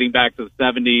dating back to the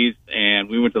 70s, and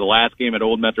we went to the last game at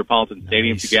Old Metropolitan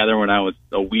Stadium together when I was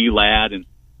a wee lad, and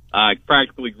I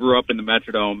practically grew up in the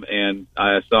Metrodome, and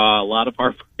I saw a lot of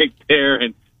heartbreak there,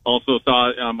 and also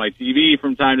saw it on my TV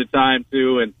from time to time,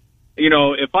 too. And, you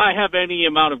know, if I have any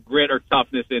amount of grit or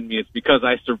toughness in me, it's because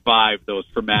I survived those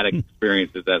traumatic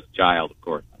experiences as a child, of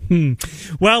course.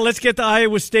 Well, let's get to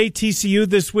Iowa State TCU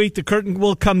this week. The curtain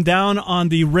will come down on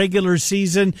the regular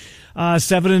season.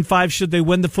 7-5 should they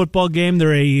win the football game.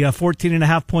 They're a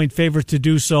 14.5-point favorite to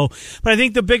do so. But I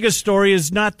think the biggest story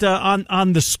is not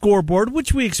on the scoreboard,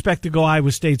 which we expect to go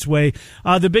Iowa State's way.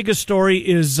 The biggest story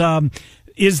is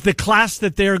the class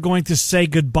that they're going to say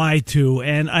goodbye to.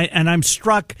 And I'm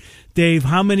struck, Dave,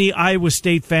 how many Iowa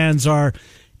State fans are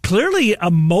clearly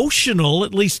emotional,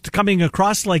 at least coming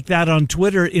across like that on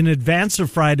Twitter in advance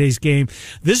of Friday's game.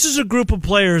 This is a group of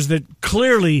players that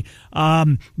clearly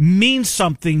means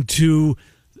something to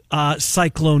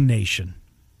Cyclone Nation.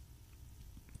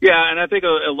 Yeah, and I think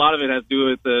a lot of it has to do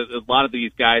with a lot of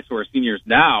these guys who are seniors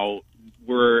now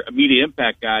were immediate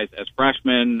impact guys as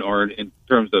freshmen, or in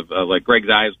terms of like Greg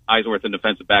Eisworth in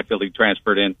defensive backfield. He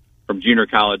transferred in from junior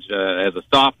college as a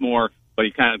sophomore, but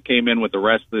he kind of came in with the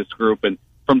rest of this group. And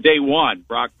from day one,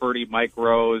 Brock Purdy, Mike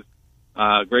Rose,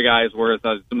 Greg Eisworth,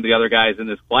 some of the other guys in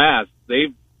this class,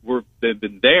 they've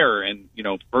been there. And, you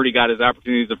know, Purdy got his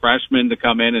opportunity as a freshman to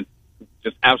come in and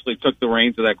just absolutely took the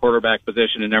reins of that quarterback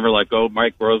position and never let go.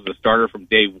 Mike Rose, the starter from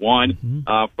day one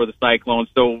for the Cyclones.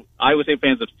 So Iowa State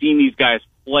fans have seen these guys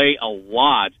play a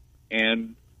lot.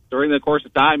 And during the course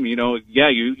of time, you know, yeah,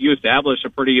 you establish a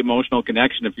pretty emotional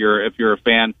connection if you're a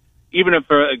fan. Even if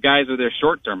guys are there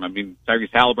short term. I mean, Tyrese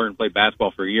Halliburton played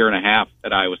basketball for a year and a half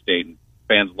at Iowa State, and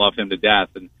fans love him to death.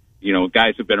 And, you know,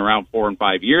 guys who've been around 4 and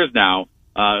 5 years now,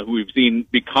 who we've seen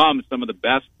become some of the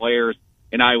best players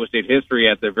in Iowa State history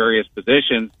at their various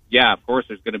positions. Yeah, of course,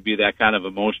 there's going to be that kind of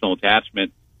emotional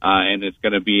attachment, and it's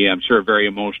going to be, I'm sure, a very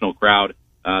emotional crowd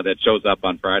that shows up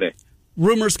on Friday.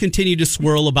 Rumors continue to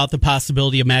swirl about the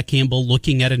possibility of Matt Campbell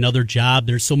looking at another job.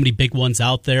 There's so many big ones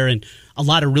out there and a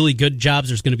lot of really good jobs.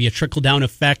 There's going to be a trickle-down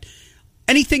effect.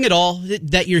 Anything at all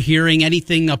that you're hearing,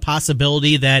 anything, a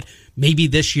possibility that maybe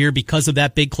this year, because of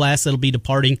that big class that'll be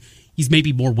departing, he's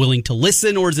maybe more willing to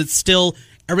listen, or is it still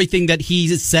everything that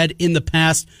he's said in the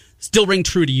past still ring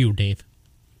true to you, Dave?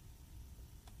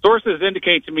 Sources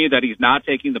indicate to me that he's not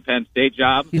taking the Penn State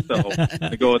job, so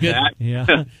I go with that.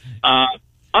 Yeah.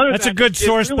 That's a good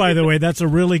source, really, by the way. That's a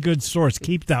really good source.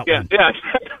 Keep that one. Yeah,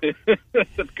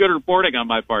 that's good reporting on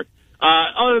my part.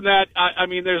 Other than that, I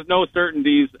mean, there's no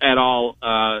certainties at all,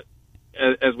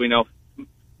 as we know.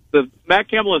 Matt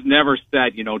Campbell has never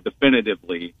said, you know,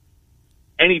 definitively,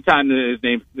 anytime that his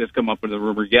name has come up in the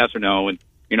rumor, yes or no. And,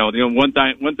 you know, one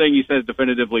thing he said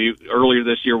definitively earlier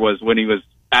this year was when he was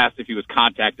asked if he was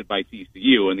contacted by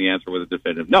TCU, and the answer was a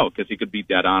definitive no, because he could be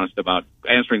dead honest about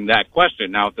answering that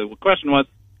question. Now, if the question was,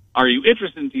 are you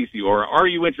interested in TCU, or are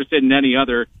you interested in any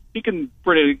other, he can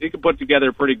put together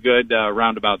a pretty good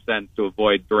roundabout sentence to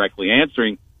avoid directly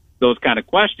answering those kind of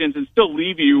questions and still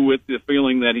leave you with the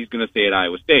feeling that he's going to stay at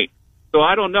Iowa State. So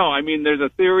I don't know. I mean, there's a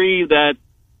theory that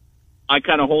I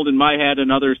kind of hold in my head,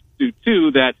 and others do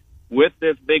too, that with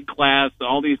this big class,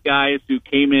 all these guys who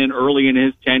came in early in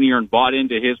his tenure and bought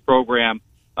into his program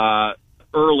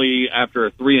early after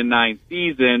a 3-9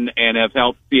 season and have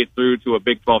helped see it through to a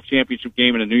Big 12 championship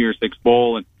game and a New Year's Six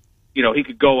bowl, and you know, he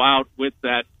could go out with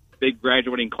that big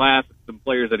graduating class, some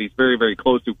players that he's very, very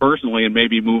close to personally, and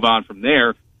maybe move on from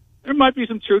there. There might be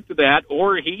some truth to that,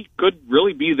 or he could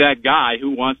really be that guy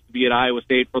who wants to be at Iowa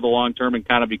State for the long term and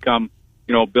kind of become,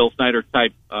 you know, Bill Snyder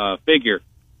type figure.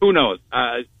 Who knows?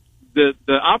 The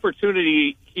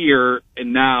opportunity here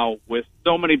and now with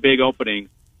so many big openings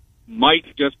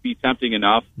might just be tempting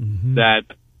enough that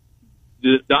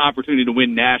the opportunity to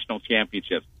win national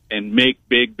championships and make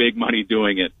big money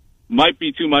doing it might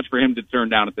be too much for him to turn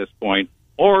down at this point.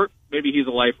 Or maybe he's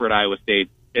a lifer at Iowa State.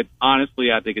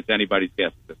 Honestly, I think it's anybody's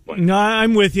guess at this point. No,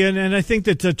 I'm with you, and I think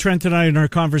that Trent and I, in our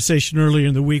conversation earlier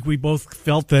in the week, we both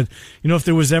felt that, you know, if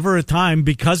there was ever a time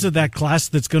because of that class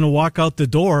that's going to walk out the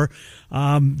door,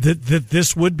 that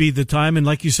this would be the time. And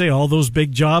like you say, all those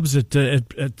big jobs at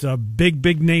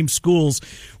big name schools,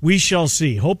 we shall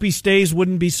see. Hope he stays.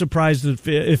 Wouldn't be surprised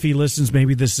if he listens.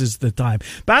 Maybe this is the time.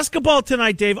 Basketball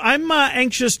tonight, Dave. I'm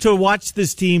anxious to watch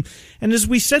this team. And as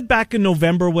we said back in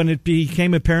November when it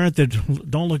became apparent that,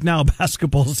 don't look now,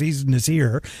 basketball season is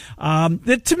here,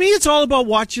 that to me it's all about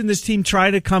watching this team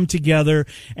try to come together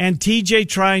and TJ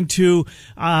trying to,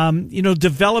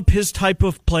 develop his type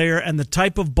of player and the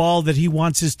type of ball that he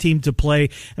wants his team to play.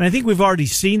 And I think we've already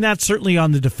seen that, certainly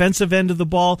on the defensive end of the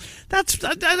ball. I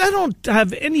don't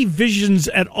have any visions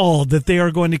at all that they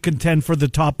are going to contend for the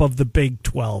top of the Big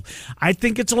 12. I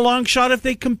think it's a long shot if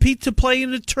they compete to play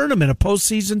in a tournament, a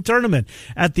postseason tournament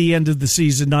at the end of the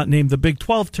season, not named the Big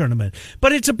 12 tournament.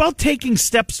 But it's about taking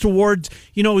steps toward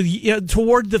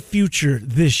the future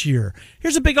this year.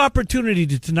 Here's a big opportunity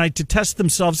tonight to test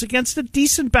themselves against a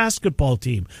decent basketball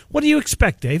team. What do you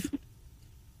expect, Dave?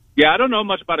 Yeah, I don't know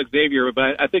much about Xavier,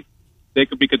 but I think they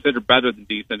could be considered better than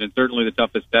decent, and certainly the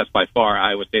toughest test by far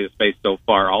Iowa State has faced so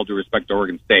far, all due respect to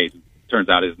Oregon State. Turns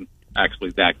out isn't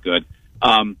actually that good.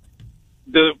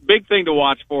 The big thing to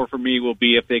watch for me will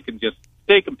be if they can just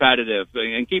stay competitive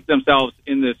and keep themselves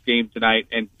in this game tonight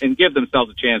and give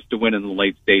themselves a chance to win in the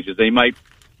late stages. They might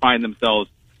find themselves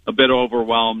a bit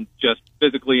overwhelmed just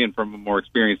physically and from a more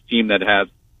experienced team that has,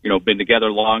 been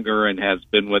together longer and has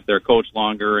been with their coach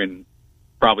longer and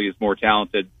probably is more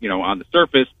talented, on the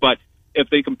surface. But if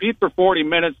they compete for 40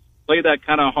 minutes, play that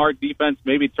kind of hard defense,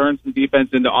 maybe turn some defense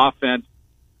into offense,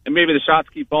 and maybe the shots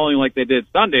keep falling like they did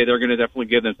Sunday, they're going to definitely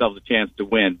give themselves a chance to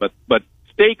win. But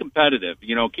stay competitive.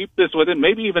 Keep this within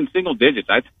maybe even single digits.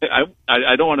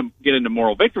 I don't want to get into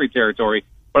moral victory territory,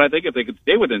 but I think if they could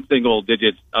stay within single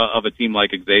digits of a team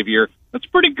like Xavier, that's a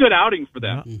pretty good outing for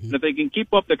them. Mm-hmm. And if they can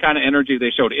keep up the kind of energy they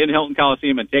showed in Hilton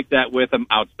Coliseum and take that with them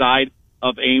outside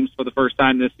of Ames for the first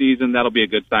time this season, that'll be a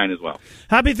good sign as well.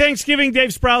 Happy Thanksgiving,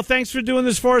 Dave Sproul. Thanks for doing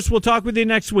this for us. We'll talk with you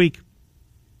next week.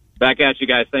 Back at you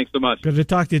guys. Thanks so much. Good to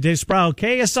talk to you, Dave Sproul.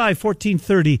 KSI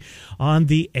 1430 on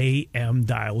the AM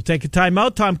dial. We'll take a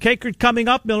timeout. Tom Kakert coming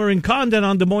up. Miller and Condon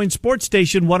on Des Moines Sports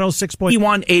Station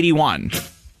 106.1. 81.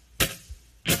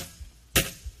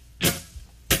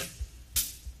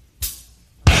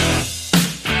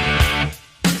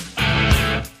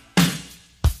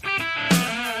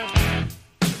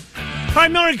 All right,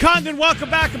 Miller and Condon, welcome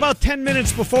back. About 10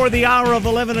 minutes before the hour of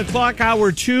 11 o'clock,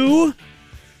 hour 2.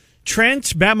 Trent,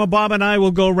 Bama Bob, and I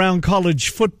will go around college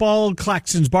football,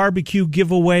 Claxton's barbecue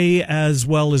giveaway, as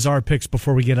well as our picks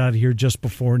before we get out of here just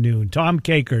before noon. Tom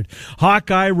Kakert,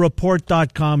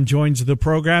 HawkeyeReport.com, joins the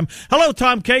program. Hello,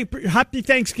 Tom Kakert. Happy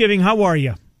Thanksgiving. How are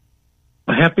you?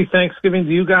 Happy Thanksgiving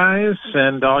to you guys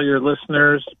and all your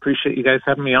listeners. Appreciate you guys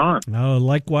having me on. Oh,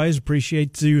 likewise,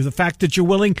 appreciate the fact that you're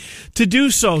willing to do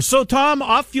so. So, Tom,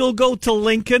 off you'll go to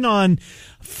Lincoln on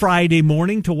Friday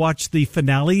morning to watch the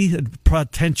finale,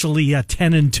 potentially a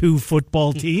 10-2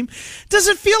 football team. Does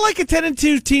it feel like a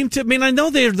 10-2 team? I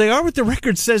know they are what the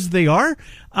record says they are,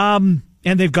 and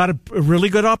they've got a really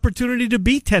good opportunity to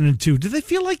be 10-2. Do they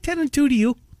feel like 10-2 to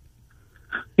you?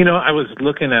 I was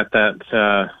looking at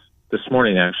that this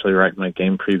morning, actually, writing my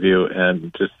game preview,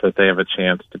 and just that they have a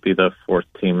chance to be the fourth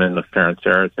team in the Ferentz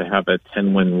era to have a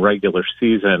 10-win regular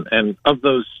season. And of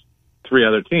those three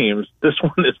other teams, this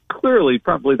one is clearly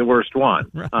probably the worst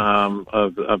one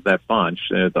of that bunch,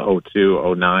 the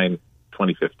 02, 09,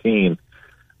 2015.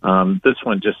 This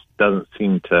one just doesn't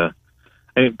seem to...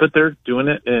 but they're doing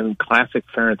it in classic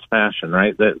Ferentz fashion,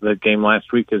 right? The game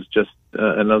last week is just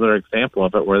another example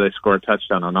of it, where they score a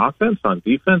touchdown on offense, on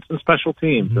defense, and special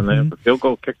teams, and they have a field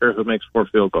goal kicker who makes 4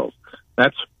 field goals.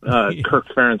 That's Kirk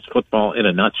Ferentz football in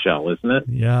a nutshell, isn't it?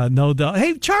 Yeah, no doubt.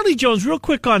 Hey, Charlie Jones, real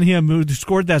quick on him, who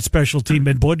scored that special team,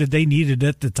 and boy, did they need it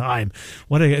at the time.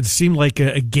 It seemed like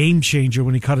a game changer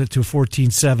when he cut it to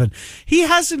 14-7. He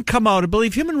hasn't come out. I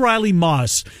believe him and Riley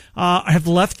Moss have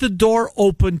left the door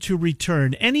open to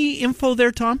return. Any info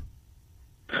there, Tom?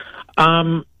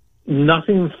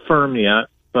 Nothing firm yet,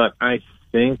 but I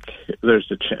think there's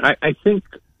a chance. I think,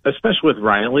 especially with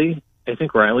Riley, I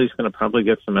think Riley's going to probably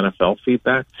get some NFL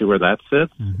feedback, see where that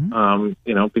sits,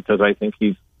 because I think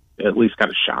he's at least got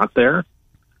a shot there.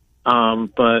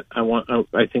 But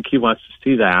I think he wants to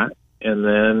see that and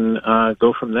then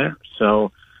go from there.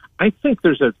 So I think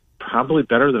there's a probably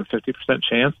better than 50%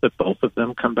 chance that both of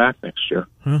them come back next year.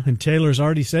 And Taylor's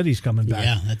already said he's coming back.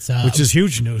 Yeah, that's which is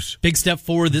huge news. Big step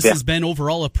forward. This has been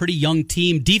overall a pretty young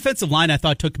team. Defensive line, I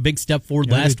thought, took a big step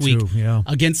forward last week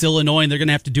against Illinois, and they're going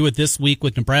to have to do it this week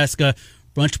with Nebraska.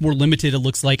 Much more limited, it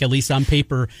looks like, at least on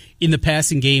paper, in the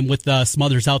passing game with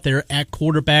Smothers out there at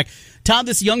quarterback. Tom,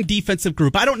 this young defensive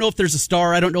group, I don't know if there's a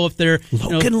star. I don't know if they're...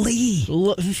 Logan Lee.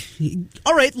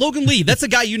 All right, Logan Lee. That's a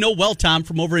guy you know well, Tom,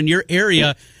 from over in your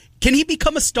area. Can he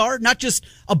become a star? Not just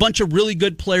a bunch of really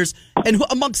good players. And who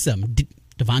amongst them?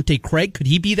 Devontae Craig, could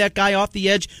he be that guy off the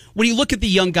edge? When you look at the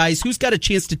young guys, who's got a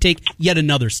chance to take yet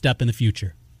another step in the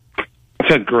future?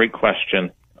 That's a great question.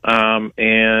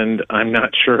 And I'm not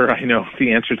sure I know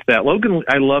the answer to that.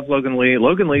 I love Logan Lee.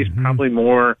 Logan Lee's probably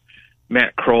more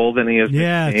Matt Kroll than he is.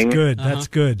 Yeah, it's good. That's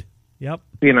good. Yep.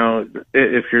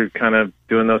 If you're kind of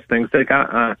doing those things, they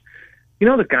got,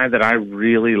 the guy that I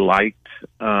really liked.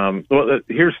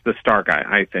 Here's the star guy.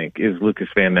 I think is Lucas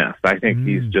Van Ness. I think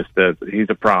he's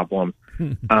a problem.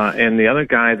 And the other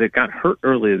guy that got hurt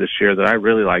earlier this year that I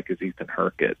really like is Ethan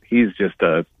Herkett. He's just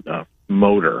a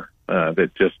motor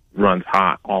that just runs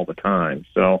hot all the time.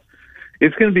 So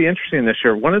it's going to be interesting this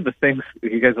year. One of the things,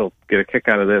 you guys will get a kick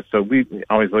out of this, so we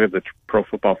always look at the Pro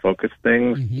Football Focus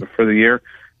things for the year.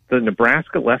 The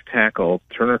Nebraska left tackle,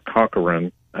 Turner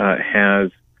Corcoran,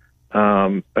 has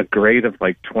a grade of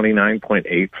like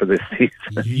 29.8 for this season.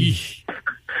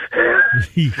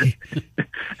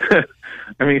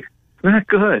 I mean, not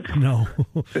good. No.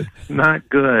 Not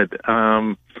good. It's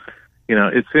going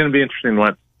to be interesting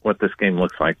what this game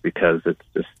looks like, because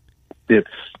they're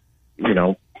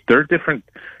different.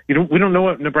 We don't know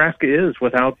what Nebraska is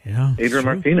without Adrian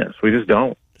Martinez. We just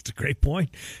don't. That's a great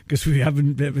point, because we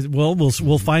haven't. Well,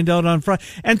 we'll find out on Friday.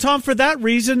 And Tom, for that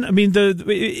reason, I mean,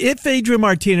 if Adrian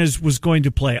Martinez was going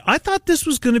to play, I thought this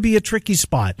was going to be a tricky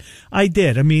spot. I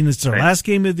did. I mean, it's their last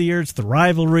game of the year. It's the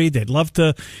rivalry. They'd love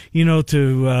to,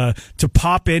 to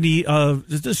pop any.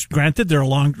 Granted, they're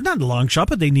not a long shot,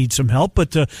 but they need some help.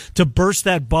 But to burst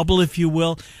that bubble, if you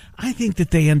will. I think that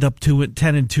they end up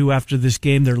 10-2 after this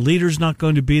game. Their leader's not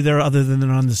going to be there, other than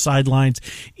on the sidelines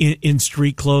in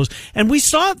street clothes. And we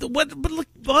saw but look,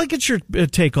 I'll get your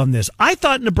take on this. I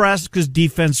thought Nebraska's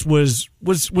defense was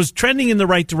trending in the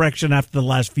right direction after the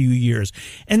last few years,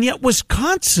 and yet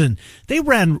Wisconsin, they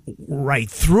ran right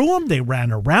through them. They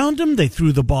ran around them. They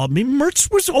threw the ball. I mean, Mertz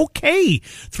was okay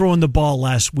throwing the ball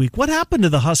last week. What happened to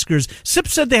the Huskers? Sip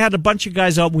said they had a bunch of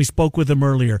guys out. And we spoke with him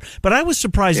earlier, but I was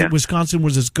surprised that Wisconsin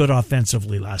was as good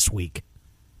offensively last week.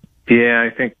 Yeah, I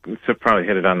think Sip probably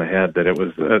hit it on the head that it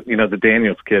was, the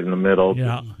Daniels kid in the middle.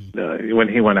 Yeah. When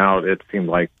he went out, it seemed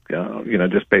like,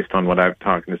 just based on what I've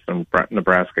talked to some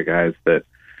Nebraska guys, that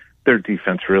their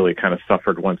defense really kind of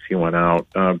suffered once he went out,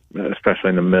 especially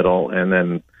in the middle. And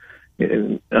then,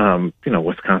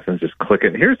 Wisconsin's just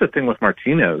clicking. Here's the thing with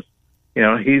Martinez.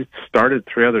 He started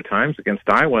 3 other times against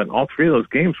Iowa, and all 3 of those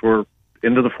games were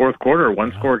into the fourth quarter,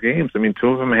 one-score games. I mean, 2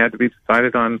 of them had to be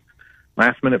decided on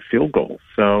last-minute field goals.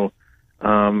 So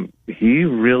he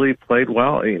really played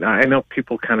well. I know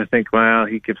people kind of think, well,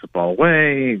 he gives the ball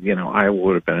away. Iowa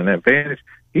would have been an advantage.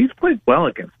 He's played well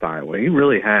against Iowa. He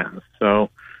really has. So,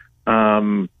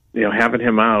 having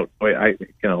him out,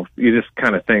 you just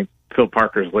kind of think Phil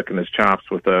Parker's licking his chops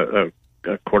with a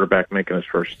quarterback making his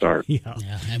first start. Yeah,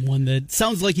 and one that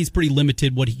sounds like he's pretty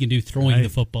limited what he can do throwing the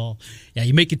football. Yeah,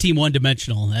 you make a team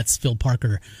one-dimensional, and that's Phil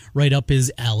Parker right up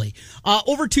his alley.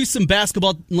 Over to some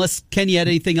basketball, unless Ken, you had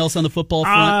anything else on the football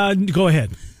front? Go ahead.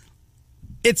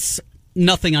 It's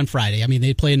nothing on Friday. I mean,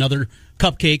 they play another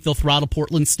cupcake. They'll throttle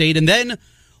Portland State, and then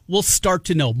we'll start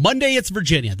to know. Monday, it's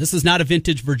Virginia. This is not a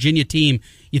vintage Virginia team.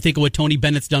 You think of what Tony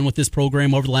Bennett's done with this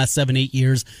program over the last 7-8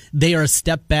 years. They are a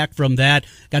step back from that.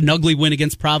 Got an ugly win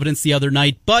against Providence the other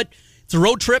night, but it's a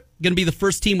road trip. Going to be the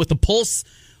first team with a pulse.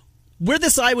 We're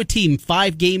this Iowa team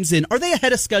 5 games in. Are they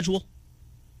ahead of schedule?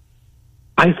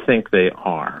 I think they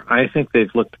are. I think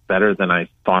they've looked better than I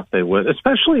thought they would,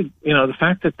 especially, the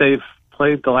fact that they've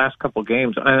played the last couple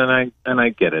games. And I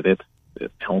get it. It's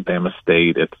Alabama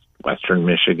State. It's Western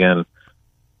Michigan,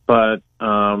 but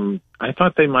I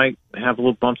thought they might have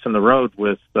little bumps in the road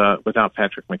without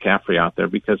Patrick McCaffrey out there,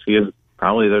 because he is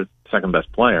probably their second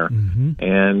best player,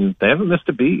 and they haven't missed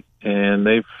a beat, and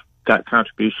they've got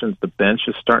contributions. The bench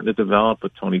is starting to develop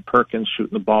with Tony Perkins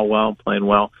shooting the ball well, playing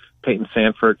well. Peyton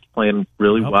Sanford's playing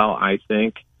really well, I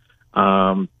think.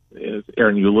 Aaron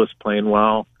Eulis playing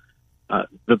well.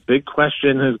 The big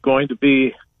question is going to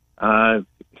be,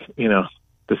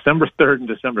 December 3rd and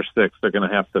December 6th, they're going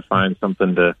to have to find something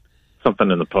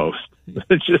in the post.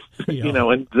 Just,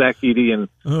 and Zach Edey and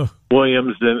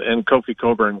Williams and Kofi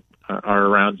Coburn are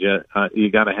around you.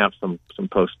 You got to have some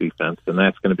post defense, and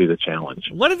that's going to be the challenge.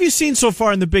 What have you seen so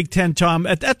far in the Big Ten, Tom?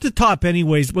 At the top,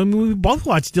 anyways. When we both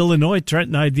watched Illinois, Trent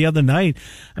and I, the other night,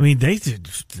 I mean, they're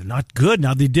not good.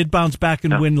 Now, they did bounce back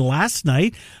and win last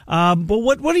night. But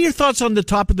what are your thoughts on the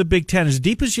top of the Big Ten? As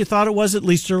deep as you thought it was, at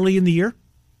least early in the year?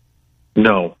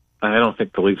 No, I don't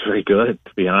think the league's very good,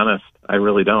 to be honest. I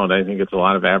really don't. I think it's a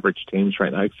lot of average teams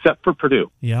right now, except for Purdue.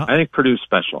 Yeah. I think Purdue's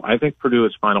special. I think Purdue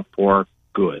is Final Four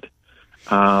good.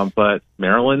 But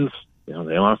Maryland's, they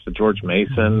lost to George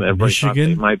Mason. Everybody thought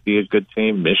they might be a good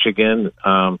team. Michigan,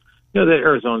 the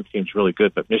Arizona team's really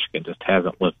good, but Michigan just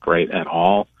hasn't looked great at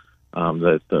all.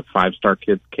 The 5-star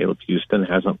kid, Caleb Houston,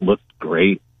 hasn't looked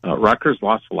great. Rutgers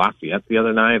lost to Lafayette the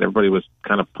other night. Everybody was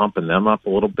kind of pumping them up a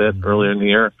little bit earlier in the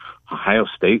year. Ohio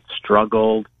State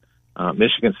struggled.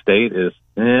 Michigan State is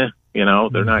You know,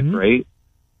 they're not great.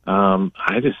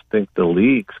 I just think the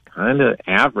league's kind of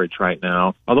average right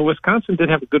now. Although Wisconsin did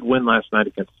have a good win last night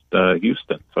against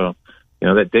Houston. So, you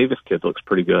know, that Davis kid looks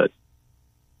pretty good.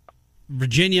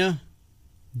 Virginia,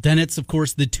 then it's, of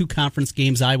course, the 2 conference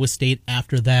games, Iowa State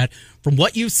after that. From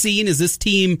what you've seen, is this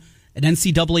team an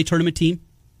NCAA tournament team?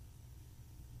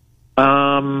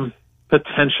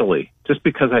 Potentially, just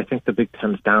because I think the Big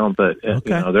Ten's down, but you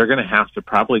know, they're going to have to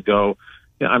probably go.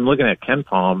 You know, I'm looking at Ken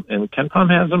Palm, and Ken Palm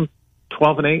has them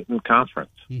 12-8 in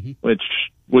conference, which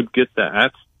would get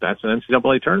that. That's an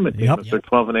NCAA tournament team. If they're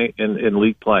 12-8 in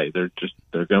league play, they're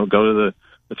going to go to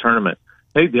the tournament.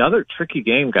 Hey, the other tricky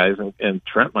game, guys, and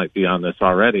Trent might be on this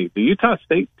already. The Utah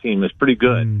State team is pretty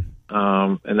good,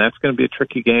 and that's going to be a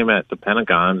tricky game at the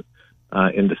Pentagon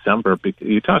in December.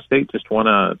 Utah State just won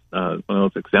one of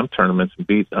those exempt tournaments and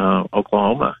beat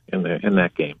Oklahoma in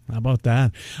that game. How about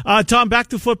that? Tom, back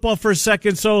to football for a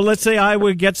second. So let's say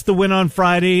Iowa gets the win on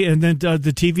Friday, and then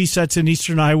the TV sets in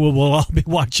Eastern Iowa will all be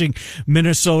watching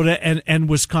Minnesota and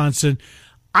Wisconsin.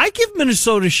 I give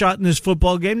Minnesota a shot in this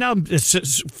football game. Now,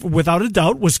 without a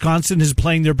doubt, Wisconsin is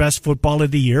playing their best football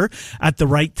of the year at the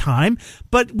right time.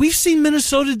 But we've seen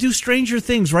Minnesota do stranger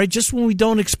things, right? Just when we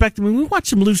don't expect them. I mean, we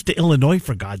watch them lose to Illinois,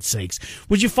 for God's sakes.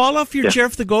 Would you fall off your chair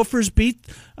if the Gophers beat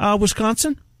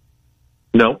Wisconsin?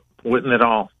 No, wouldn't at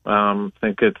all.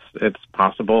 Think it's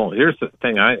possible. Here's the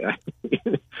thing. I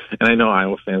and I know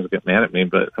Iowa fans get mad at me,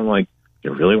 but I'm like,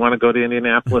 you really want to go to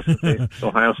Indianapolis and face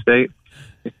Ohio State?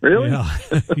 Really?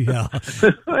 Yeah.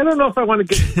 I don't know if I want to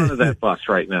get in front of that bus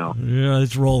right now. Yeah,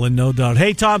 it's rolling, no doubt.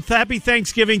 Hey, Tom, happy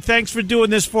Thanksgiving. Thanks for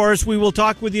doing this for us. We will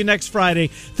talk with you next Friday.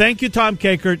 Thank you, Tom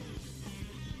Kakert.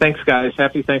 Thanks, guys.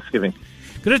 Happy Thanksgiving.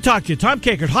 Going to talk to you, Tom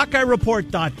Kakert,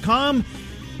 HawkeyeReport.com,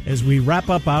 as we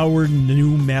wrap up our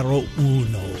numero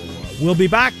uno. We'll be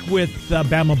back with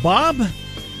Bama Bob,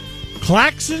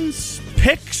 Claxons,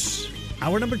 picks.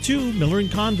 Hour number 2, Miller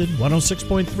and Condon,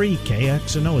 106.3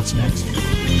 KXNO. It's next.